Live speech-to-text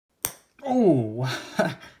Oh.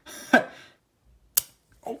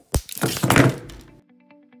 Oh.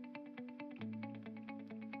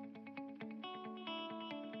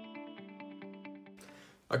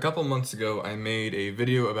 A couple months ago, I made a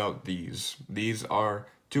video about these. These are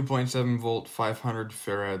 2.7 volt 500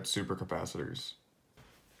 farad supercapacitors.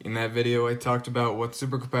 In that video, I talked about what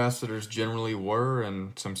supercapacitors generally were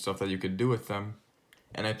and some stuff that you could do with them,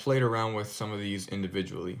 and I played around with some of these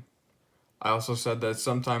individually. I also said that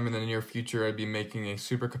sometime in the near future I'd be making a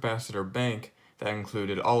supercapacitor bank that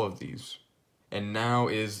included all of these. And now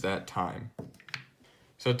is that time.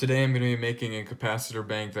 So today I'm going to be making a capacitor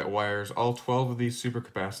bank that wires all 12 of these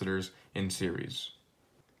supercapacitors in series.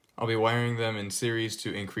 I'll be wiring them in series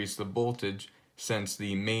to increase the voltage, since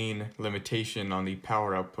the main limitation on the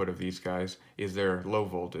power output of these guys is their low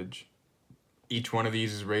voltage. Each one of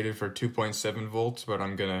these is rated for 2.7 volts, but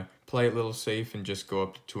I'm going to play it a little safe and just go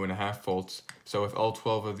up to 2.5 volts. So with all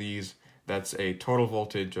 12 of these, that's a total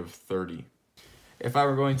voltage of 30. If I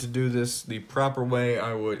were going to do this the proper way,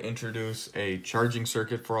 I would introduce a charging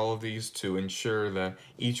circuit for all of these to ensure that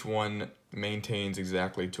each one maintains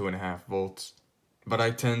exactly 2.5 volts. But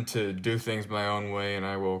I tend to do things my own way, and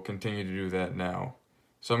I will continue to do that now.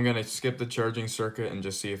 So I'm going to skip the charging circuit and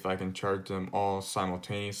just see if I can charge them all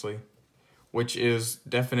simultaneously, which is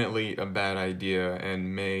definitely a bad idea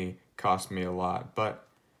and may cost me a lot, but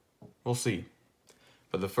we'll see.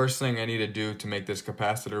 But the first thing I need to do to make this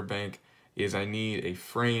capacitor bank is I need a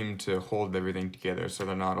frame to hold everything together so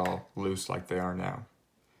they're not all loose like they are now.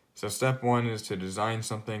 So step one is to design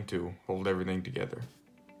something to hold everything together.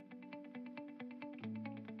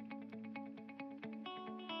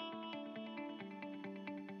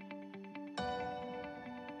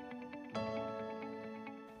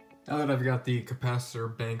 Now that I've got the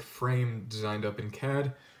capacitor bank frame designed up in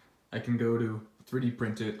CAD, I can go to 3D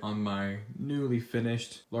print it on my newly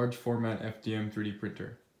finished large format FDM 3D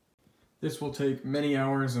printer. This will take many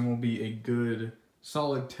hours and will be a good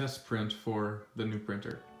solid test print for the new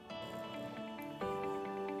printer.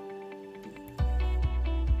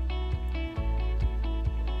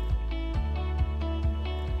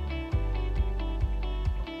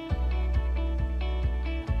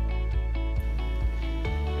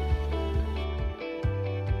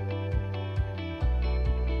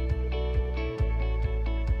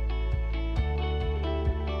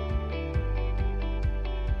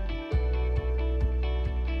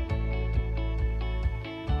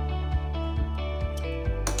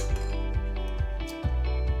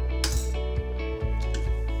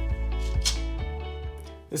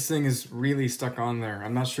 This thing is really stuck on there.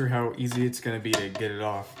 I'm not sure how easy it's going to be to get it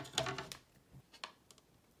off.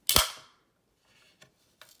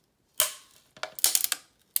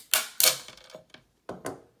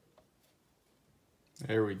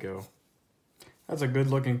 There we go. That's a good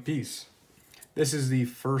looking piece. This is the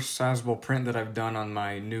first sizable print that I've done on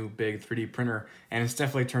my new big 3D printer, and it's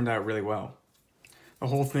definitely turned out really well. The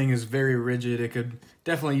whole thing is very rigid. It could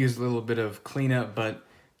definitely use a little bit of cleanup, but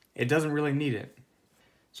it doesn't really need it.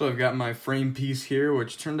 So I've got my frame piece here,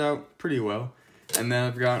 which turned out pretty well, and then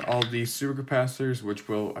I've got all these supercapacitors which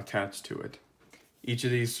will attach to it. Each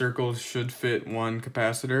of these circles should fit one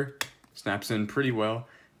capacitor, snaps in pretty well,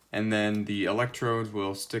 and then the electrodes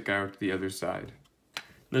will stick out the other side.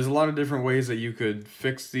 There's a lot of different ways that you could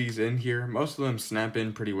fix these in here. Most of them snap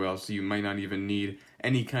in pretty well, so you might not even need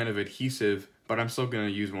any kind of adhesive, but I'm still going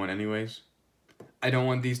to use one anyways. I don't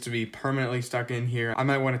want these to be permanently stuck in here. I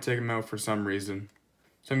might want to take them out for some reason.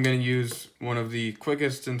 So I'm going to use one of the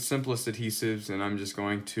quickest and simplest adhesives, and I'm just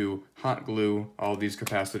going to hot glue all these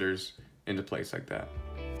capacitors into place like that.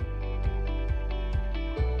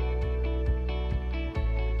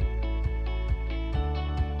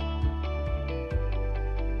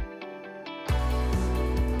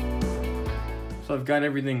 So I've got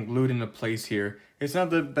everything glued into place here. It's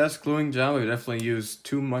not the best gluing job. I definitely use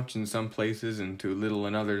too much in some places and too little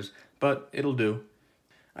in others, but it'll do.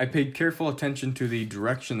 I paid careful attention to the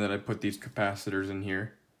direction that I put these capacitors in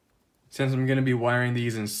here. Since I'm going to be wiring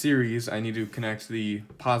these in series, I need to connect the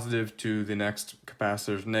positive to the next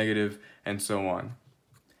capacitor's negative, and so on.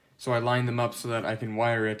 So I lined them up so that I can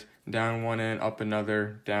wire it down one end, up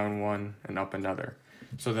another, down one, and up another.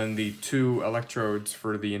 So then the two electrodes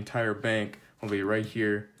for the entire bank will be right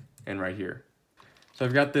here and right here. So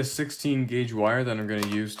I've got this 16 gauge wire that I'm going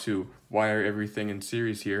to use to wire everything in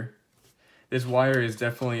series here. This wire is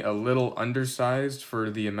definitely a little undersized for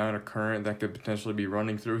the amount of current that could potentially be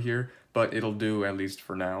running through here, but it'll do at least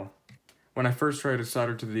for now. When I first tried to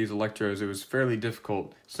solder to these electrodes, it was fairly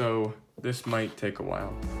difficult, so this might take a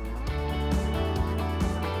while.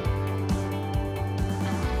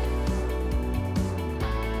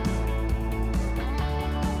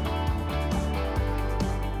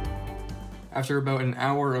 After about an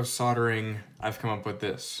hour of soldering, I've come up with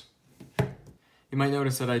this. You might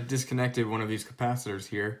notice that I disconnected one of these capacitors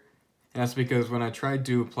here, and that's because when I tried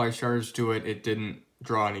to apply charge to it, it didn't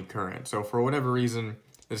draw any current. So for whatever reason,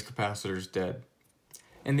 this capacitor is dead.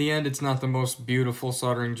 In the end, it's not the most beautiful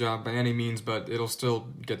soldering job by any means, but it'll still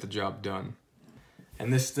get the job done.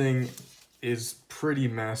 And this thing is pretty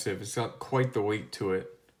massive. It's got quite the weight to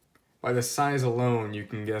it. By the size alone, you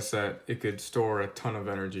can guess that it could store a ton of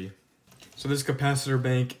energy. So this capacitor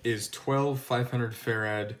bank is 12 500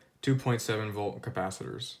 farad 2.7 volt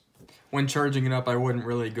capacitors. When charging it up, I wouldn't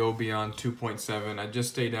really go beyond 2.7. I'd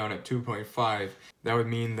just stay down at 2.5. That would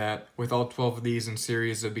mean that with all 12 of these in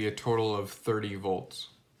series, it'd be a total of 30 volts.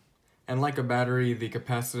 And like a battery, the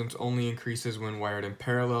capacitance only increases when wired in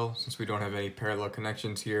parallel. Since we don't have any parallel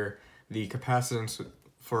connections here, the capacitance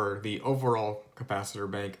for the overall capacitor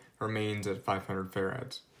bank remains at 500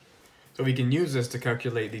 farads. So we can use this to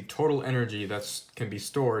calculate the total energy that can be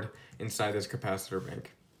stored inside this capacitor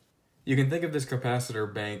bank. You can think of this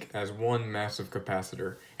capacitor bank as one massive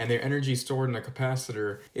capacitor, and the energy stored in a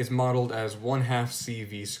capacitor is modeled as 1/2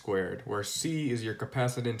 CV squared, where C is your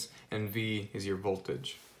capacitance and V is your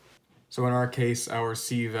voltage. So in our case, our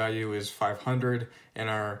C value is 500 and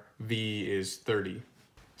our V is 30.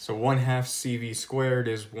 So 1/2 CV squared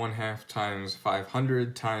is 1/2 times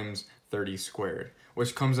 500 times 30 squared,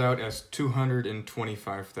 which comes out as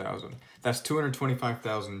 225,000. That's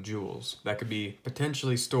 225,000 joules that could be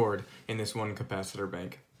potentially stored in this one capacitor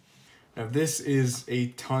bank. Now this is a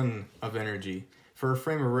ton of energy. For a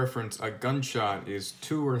frame of reference, a gunshot is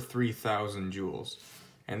 2,000 or 3,000 joules,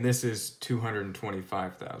 and this is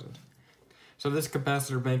 225,000. So this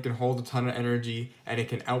capacitor bank can hold a ton of energy, and it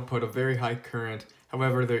can output a very high current.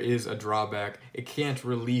 However, there is a drawback. It can't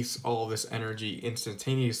release all this energy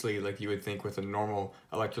instantaneously like you would think with a normal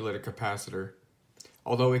electrolytic capacitor,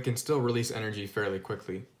 although it can still release energy fairly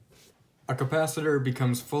quickly. A capacitor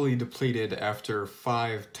becomes fully depleted after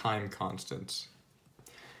 5 time constants.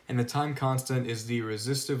 And the time constant is the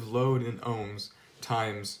resistive load in ohms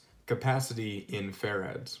times capacity in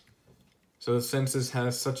farads. So since this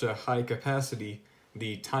has such a high capacity,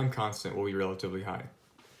 the time constant will be relatively high.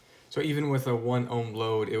 So even with a 1 ohm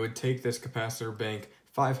load, it would take this capacitor bank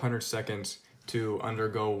 500 seconds to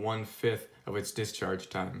undergo 1/5 of its discharge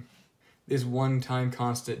time. This one time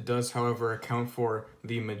constant does, however, account for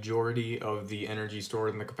the majority of the energy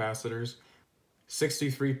stored in the capacitors.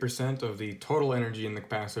 63% of the total energy in the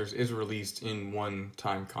capacitors is released in one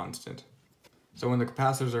time constant. So when the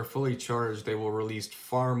capacitors are fully charged, they will release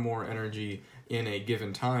far more energy in a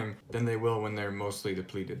given time than they will when they're mostly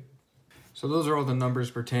depleted. So those are all the numbers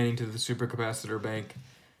pertaining to the supercapacitor bank,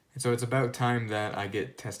 and so it's about time that I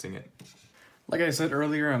get testing it. Like I said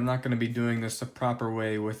earlier, I'm not going to be doing this the proper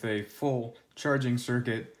way with a full charging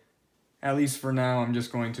circuit. At least for now, I'm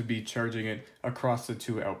just going to be charging it across the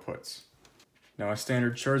 2 outputs. Now a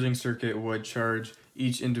standard charging circuit would charge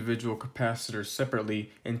each individual capacitor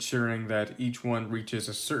separately, ensuring that each one reaches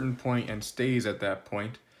a certain point and stays at that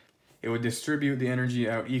point. It would distribute the energy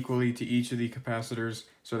out equally to each of the capacitors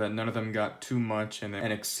so that none of them got too much and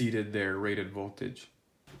exceeded their rated voltage.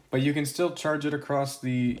 But you can still charge it across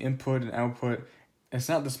the input and output. It's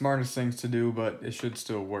not the smartest things to do, but it should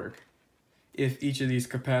still work. If each of these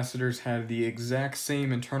capacitors had the exact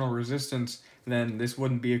same internal resistance, then this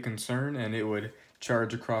wouldn't be a concern and it would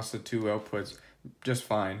charge across the 2 outputs just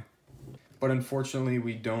fine. But unfortunately,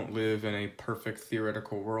 we don't live in a perfect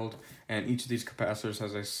theoretical world, and each of these capacitors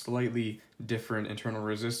has a slightly different internal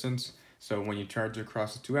resistance. So when you charge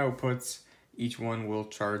across the 2 outputs, each one will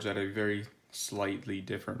charge at a very slightly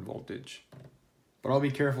different voltage. But I'll be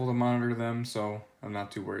careful to monitor them, so I'm not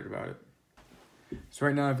too worried about it. So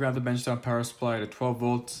right now I've got the benchtop power supply to 12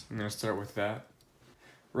 volts. I'm going to start with that.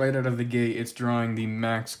 Right out of the gate, it's drawing the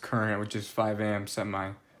max current, which is 5 amps that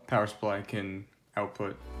my power supply can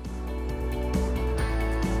output.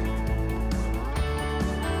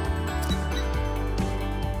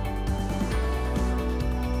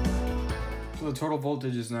 So the total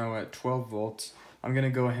voltage is now at 12 volts. I'm going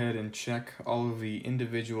to go ahead and check all of the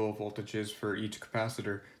individual voltages for each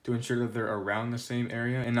capacitor to ensure that they're around the same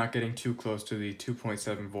area and not getting too close to the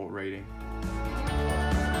 2.7 volt rating.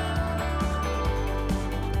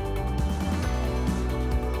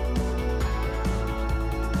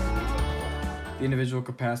 The individual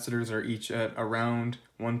capacitors are each at around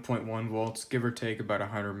 1.1 volts, give or take about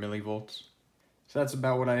 100 millivolts. So that's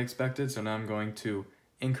about what I expected, so now I'm going to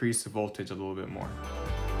increase the voltage a little bit more.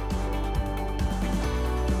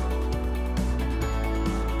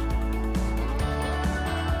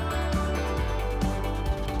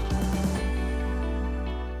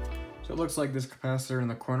 So So it looks like this capacitor in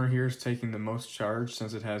the corner here is taking the most charge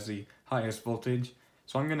since it has the highest voltage.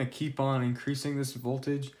 So I'm going to keep on increasing this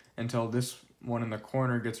voltage until this one in the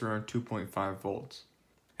corner gets around 2.5 volts.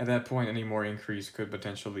 At that point, any more increase could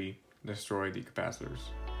potentially destroy the capacitors.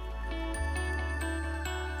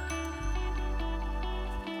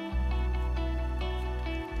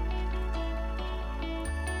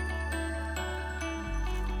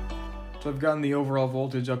 So I've gotten the overall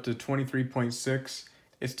voltage up to 23.6.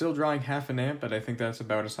 It's still drawing half an amp, but I think that's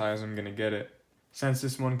about as high as I'm going to get it, since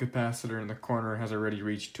this one capacitor in the corner has already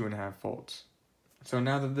reached 2.5 volts. So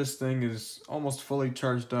now that this thing is almost fully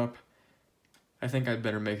charged up, I think I'd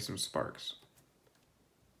better make some sparks.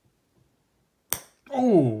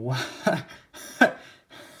 Oh!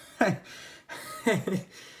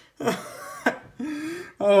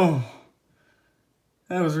 Oh!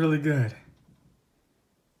 That was really good.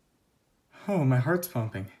 Oh, my heart's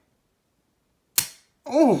pumping.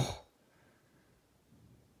 Oh!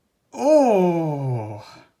 Oh!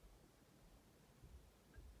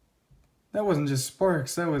 That wasn't just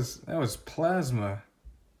sparks, that was plasma.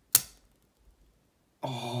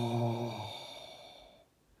 Oh.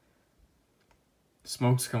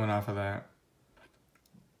 Smoke's coming off of that.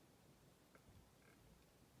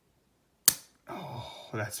 Oh,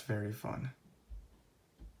 that's very fun.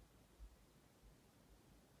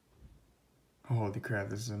 Holy crap,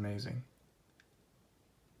 this is amazing.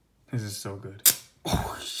 This is so good.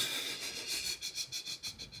 Oh.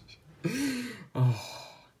 Oh.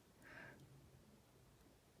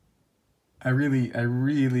 I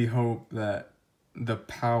really hope that the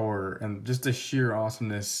power and just the sheer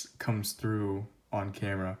awesomeness comes through on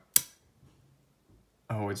camera.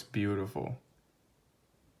 Oh, it's beautiful.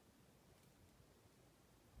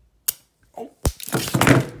 Oh.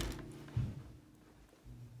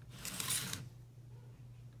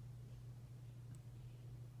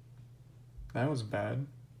 That was bad.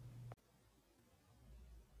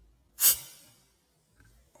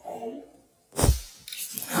 Oh.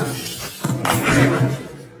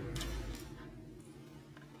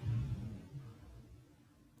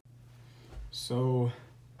 So,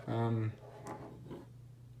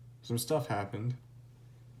 some stuff happened.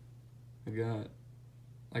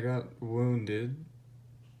 I got wounded.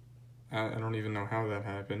 I don't even know how that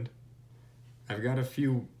happened. I've got a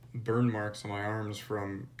few burn marks on my arms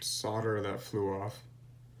from solder that flew off.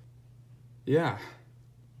 Yeah.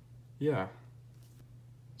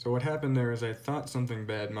 So what happened there is I thought something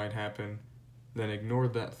bad might happen, then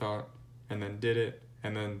ignored that thought, and then did it,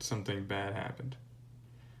 and then something bad happened.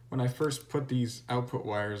 When I first put these output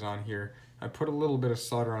wires on here, I put a little bit of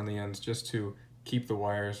solder on the ends just to keep the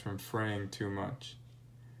wires from fraying too much.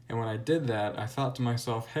 And when I did that, I thought to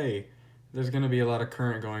myself, hey, there's going to be a lot of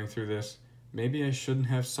current going through this. Maybe I shouldn't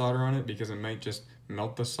have solder on it because it might just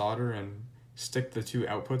melt the solder and stick the two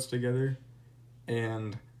outputs together.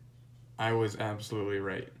 And I was absolutely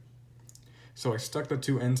right. So I stuck the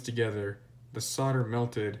two ends together, the solder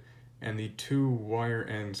melted, and the two wire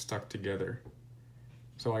ends stuck together.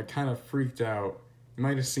 So I kind of freaked out. You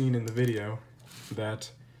might have seen in the video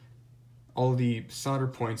that all the solder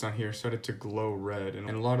points on here started to glow red, and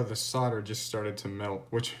a lot of the solder just started to melt,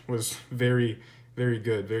 which was very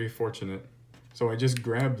good, very fortunate. So I just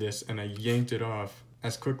grabbed this and I yanked it off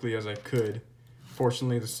as quickly as I could.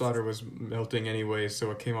 Fortunately, the solder was melting anyway, so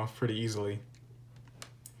it came off pretty easily.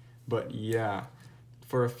 But yeah,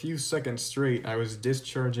 for a few seconds straight, I was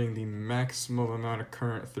discharging the maximum amount of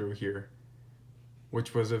current through here,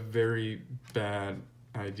 which was a very bad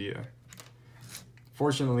idea.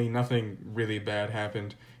 Fortunately, nothing really bad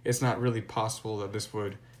happened. It's not really possible that this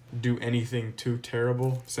would do anything too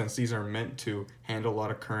terrible, since these are meant to handle a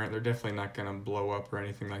lot of current. They're definitely not going to blow up or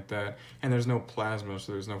anything like that. And there's no plasma,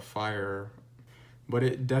 so there's no fire. But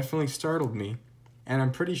it definitely startled me. And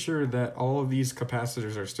I'm pretty sure that all of these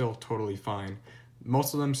capacitors are still totally fine.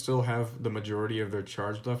 Most of them still have the majority of their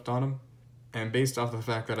charge left on them. And based off the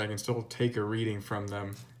fact that I can still take a reading from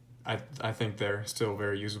them, I think they're still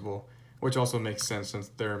very usable. Which also makes sense since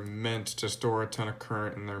they're meant to store a ton of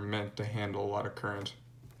current and they're meant to handle a lot of current.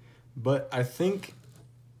 But I think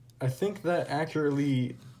that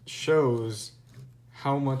accurately shows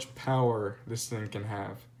how much power this thing can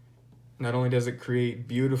have. Not only does it create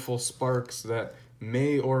beautiful sparks that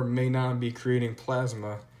may or may not be creating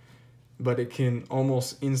plasma, but it can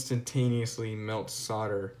almost instantaneously melt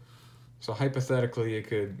solder. So hypothetically, it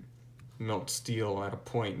could melt steel at a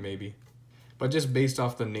point maybe. But just based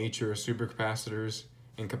off the nature of supercapacitors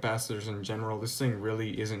and capacitors in general, this thing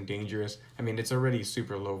really isn't dangerous. I mean, it's already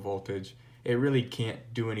super low voltage. It really can't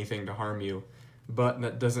do anything to harm you, but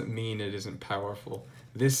that doesn't mean it isn't powerful.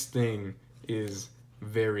 This thing is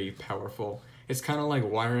very powerful. It's kind of like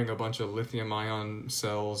wiring a bunch of lithium-ion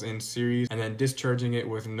cells in series and then discharging it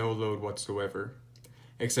with no load whatsoever.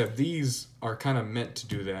 Except these are kind of meant to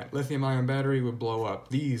do that. Lithium-ion battery would blow up.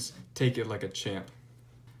 These take it like a champ.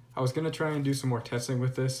 I was going to try and do some more testing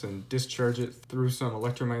with this and discharge it through some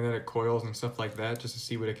electromagnetic coils and stuff like that just to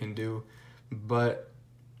see what it can do, but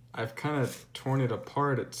I've kind of torn it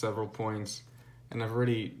apart at several points and I've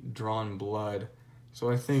already drawn blood,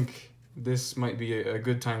 so I think this might be a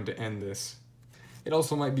good time to end this. It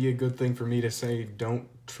also might be a good thing for me to say don't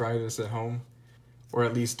try this at home, or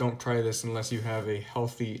at least don't try this unless you have a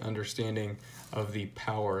healthy understanding of the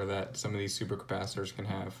power that some of these supercapacitors can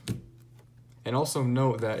have. And also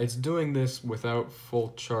note that it's doing this without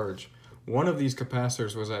full charge. One of these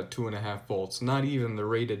capacitors was at 2.5 volts, not even the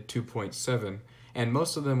rated 2.7, and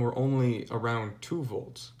most of them were only around 2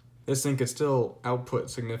 volts. This thing could still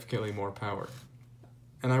output significantly more power.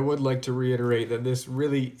 And I would like to reiterate that this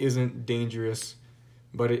really isn't dangerous,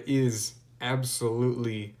 but it is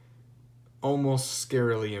absolutely, almost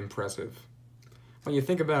scarily impressive. When you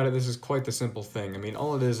think about it, this is quite the simple thing. I mean,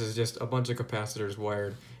 all it is just a bunch of capacitors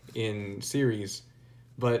wired in series,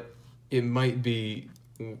 but it might be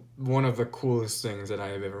one of the coolest things that I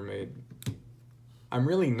have ever made. I'm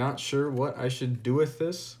really not sure what I should do with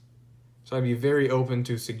this, so I'd be very open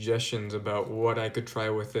to suggestions about what I could try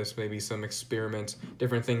with this, maybe some experiments,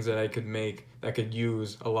 different things that I could make that could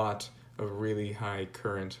use a lot of really high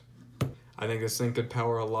current. I think this thing could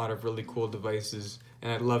power a lot of really cool devices,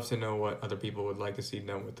 and I'd love to know what other people would like to see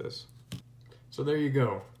done with this. So there you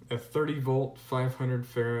go, a 30 volt 500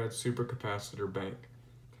 farad supercapacitor bank.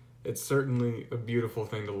 It's certainly a beautiful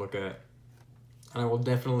thing to look at. And I will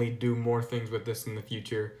definitely do more things with this in the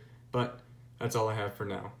future, but that's all I have for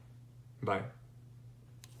now. Bye.